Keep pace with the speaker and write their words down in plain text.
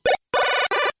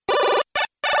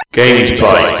Games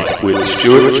Bite with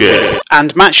Stuart Jett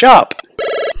and Matt Sharp.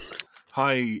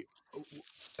 Hi,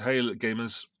 hey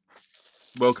gamers!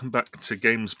 Welcome back to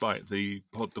Games Bite, the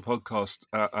podcast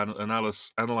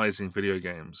analyzing video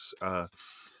games.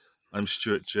 I'm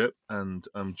Stuart Jett, and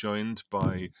I'm joined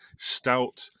by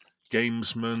stout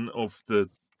gamesman of the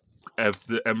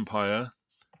Empire.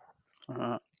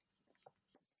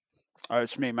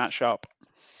 It's me, Matt Sharp.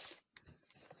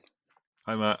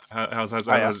 Hi Matt,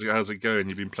 how's it going?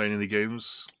 You've been playing any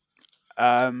games?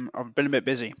 I've been a bit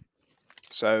busy,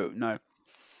 so no.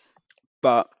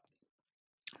 But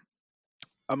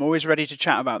I'm always ready to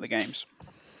chat about the games.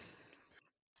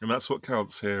 And that's what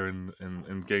counts here in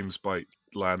Games Bite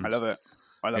land. I love it.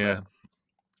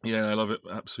 Yeah, I love it.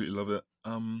 Absolutely love it.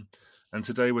 And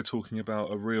today we're talking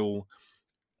about a real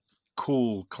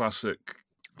cool classic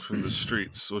from the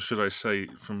streets, or should I say,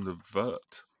 from the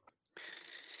vert.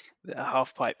 The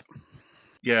half pipe.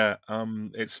 Yeah,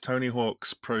 it's Tony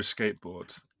Hawk's Pro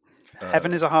Skateboard.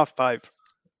 Heaven is a half pipe.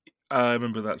 I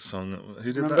remember that song.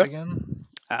 Who did that again?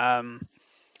 I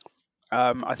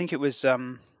think it was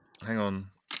Hang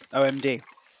on. OMD.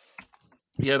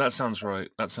 Yeah, that sounds right.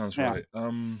 Yeah. Right.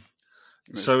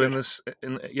 So good.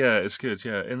 It's good.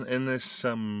 Yeah, in this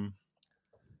in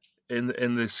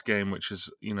this game, which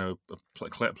is a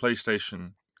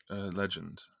PlayStation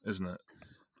legend, isn't it?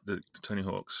 The Tony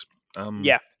Hawk's.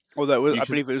 Yeah, although I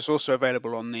believe it was also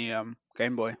available on the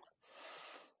Game Boy.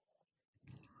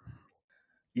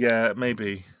 Yeah,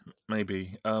 maybe.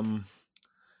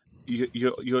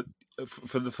 You're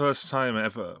for the first time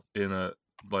ever in a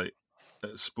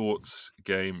sports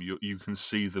game, you can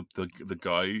see the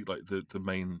guy, like the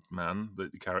main man,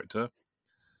 the character.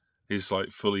 He's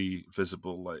like fully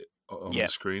visible, like on the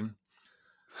screen.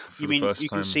 You mean you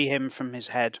can see him from his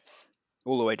head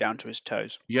all the way down to his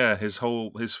toes? Yeah, his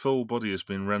full body has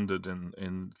been rendered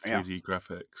in 3D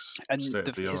graphics, and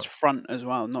his front as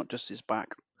well, not just his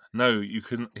back. No, he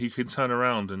can turn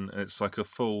around and it's like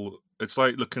it's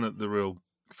like looking at the real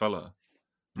fella,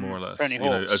 more or less.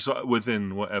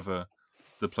 Within whatever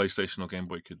the PlayStation or Game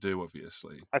Boy could do,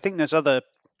 obviously. I think there's other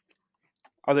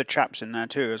chaps in there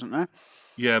too, isn't there?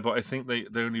 Yeah, but I think the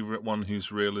only one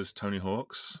who's real is Tony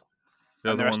Hawk's.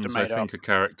 The other ones, I think, are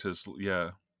characters.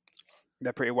 Yeah,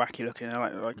 they're pretty wacky looking.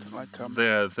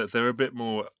 They're a bit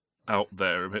more out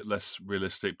there, a bit less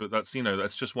realistic. But that's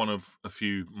just one of a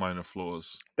few minor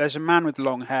flaws. There's a man with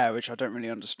long hair, which I don't really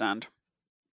understand.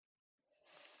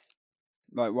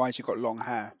 Like, why has he got long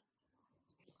hair?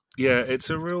 Yeah, it's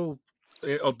a real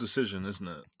odd decision, isn't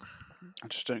it? I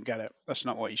just don't get it. That's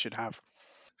not what you should have.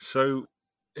 So,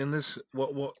 in this,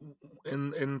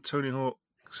 in Tony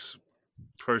Hawk's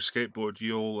Pro Skateboard,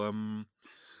 you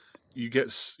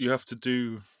have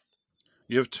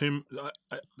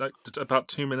about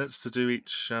 2 minutes to do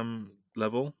each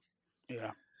level.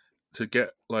 Yeah. To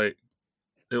get it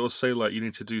will say you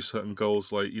need to do certain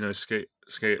goals,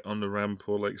 skate on the ramp,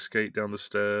 or skate down the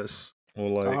stairs,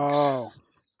 or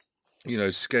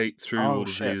skate through all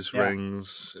of these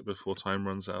rings before time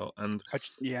runs out. And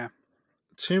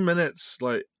 2 minutes,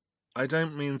 I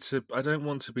don't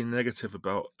want to be negative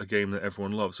about a game that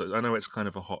everyone loves. I know it's kind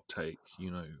of a hot take,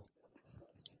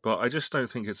 but I just don't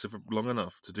think it's long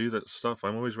enough to do that stuff.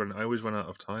 I always run out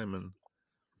of time, and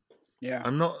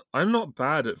I'm not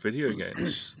bad at video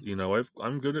games.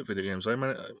 I'm good at video games. I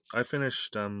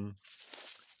finished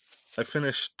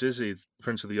Dizzy,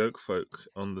 Prince of the Oak Folk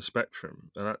on the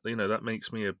Spectrum, and that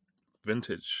makes me a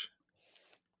vintage.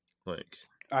 I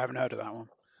haven't heard of that one.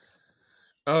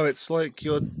 Oh, it's like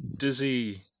your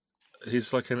Dizzy.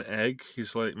 He's like an egg.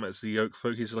 He's like it's the Oak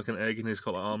Folk. He's like an egg, and he's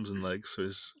got arms and legs. So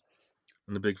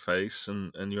and a big face,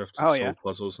 and you have to solve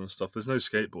puzzles and stuff. There's no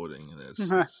skateboarding in it.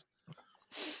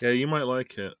 Yeah, you might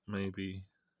like it, maybe.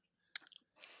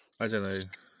 I don't know.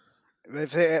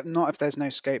 Not if there's no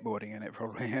skateboarding in it,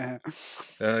 probably. Yeah.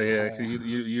 You're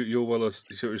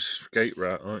a skate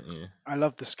rat, aren't you? I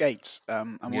love the skates.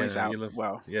 I'm always out.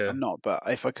 I'm not, but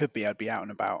if I could be, I'd be out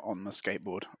and about on the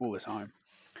skateboard all the time.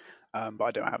 But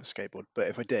I don't have a skateboard. But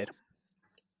if I did.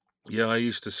 Yeah, I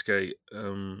used to skate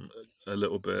a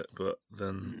little bit, but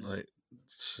then I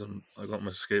got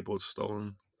my skateboard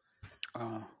stolen.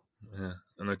 Yeah,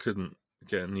 and I couldn't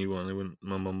get a new one.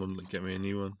 My mum wouldn't get me a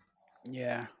new one.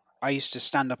 Yeah, I used to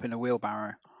stand up in a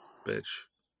wheelbarrow. Bitch.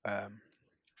 But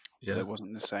it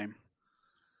wasn't the same.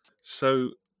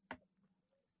 So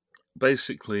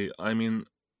basically, I mean,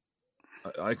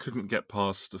 I couldn't get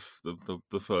past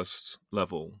the first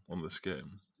level on this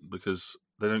game because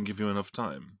they don't give you enough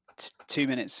time. 2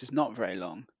 minutes is not very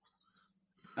long.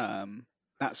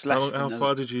 That's less. How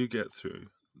far did you get through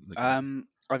the game?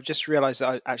 I've just realised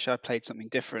that I played something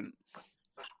different.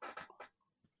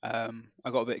 I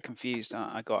got a bit confused.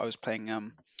 I was playing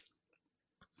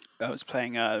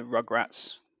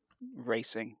Rugrats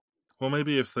Racing. Well,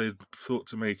 maybe if they thought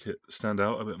to make it stand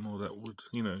out a bit more, that would,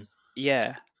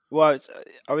 Yeah. Well,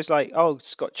 I was like, oh,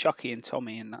 it's got Chucky and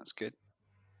Tommy, and that's good.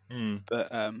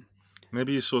 But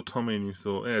maybe you saw Tommy and you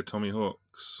thought, yeah, Tommy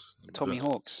Hawks. Tommy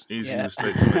Hawks. Easy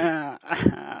mistake to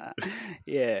make.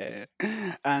 Yeah.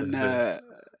 And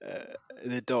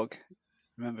the dog.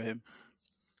 Remember him?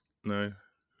 No.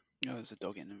 Oh, there's a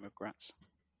dog in Rugrats.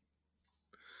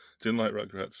 Didn't like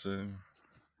Rugrats.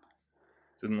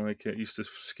 Didn't like it. Used to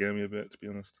scare me a bit, to be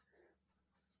honest.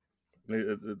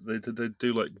 They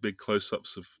do like big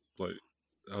close-ups of like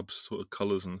sort of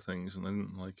colours and things, and I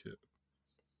didn't like it.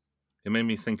 It made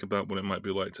me think about what it might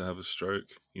be like to have a stroke,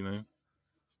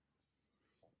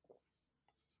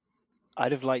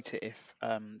 I'd have liked it if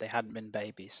they hadn't been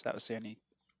babies. That was the only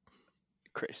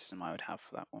criticism I would have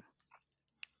for that one.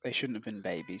 They shouldn't have been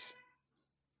babies.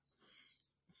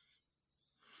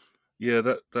 Yeah,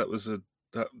 that was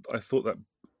I thought that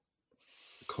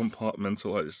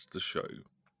compartmentalized the show.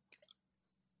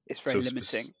 It's very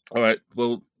limiting. All right,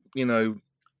 well,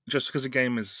 just because a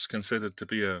game is considered to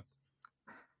be a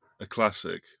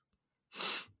classic,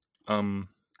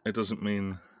 it doesn't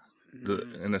mean that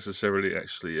it necessarily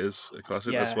actually is a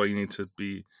classic. Yeah. That's why you need to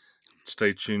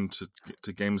stay tuned to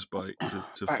GamesByte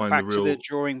to find the real. Back to the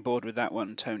drawing board with that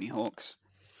one, Tony Hawk's.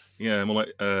 Yeah, more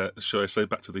like, should I say,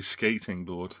 back to the skating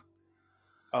board?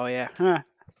 Oh yeah. I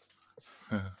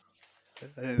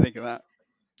didn't think of that.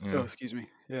 Yeah. Oh, excuse me.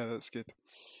 Yeah, that's good.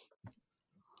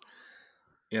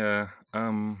 Yeah.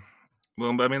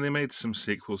 Well, I mean, they made some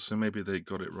sequels, so maybe they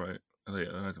got it right. I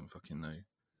don't fucking know.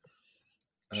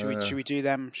 Should we do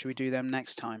them? Should we do them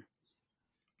next time?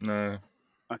 No.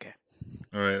 Okay.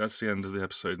 All right. That's the end of the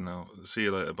episode now. See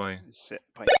you later. Bye.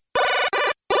 Bye.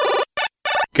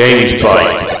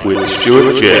 GamesByte with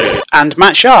Stuart J. and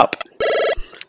Matt Sharp.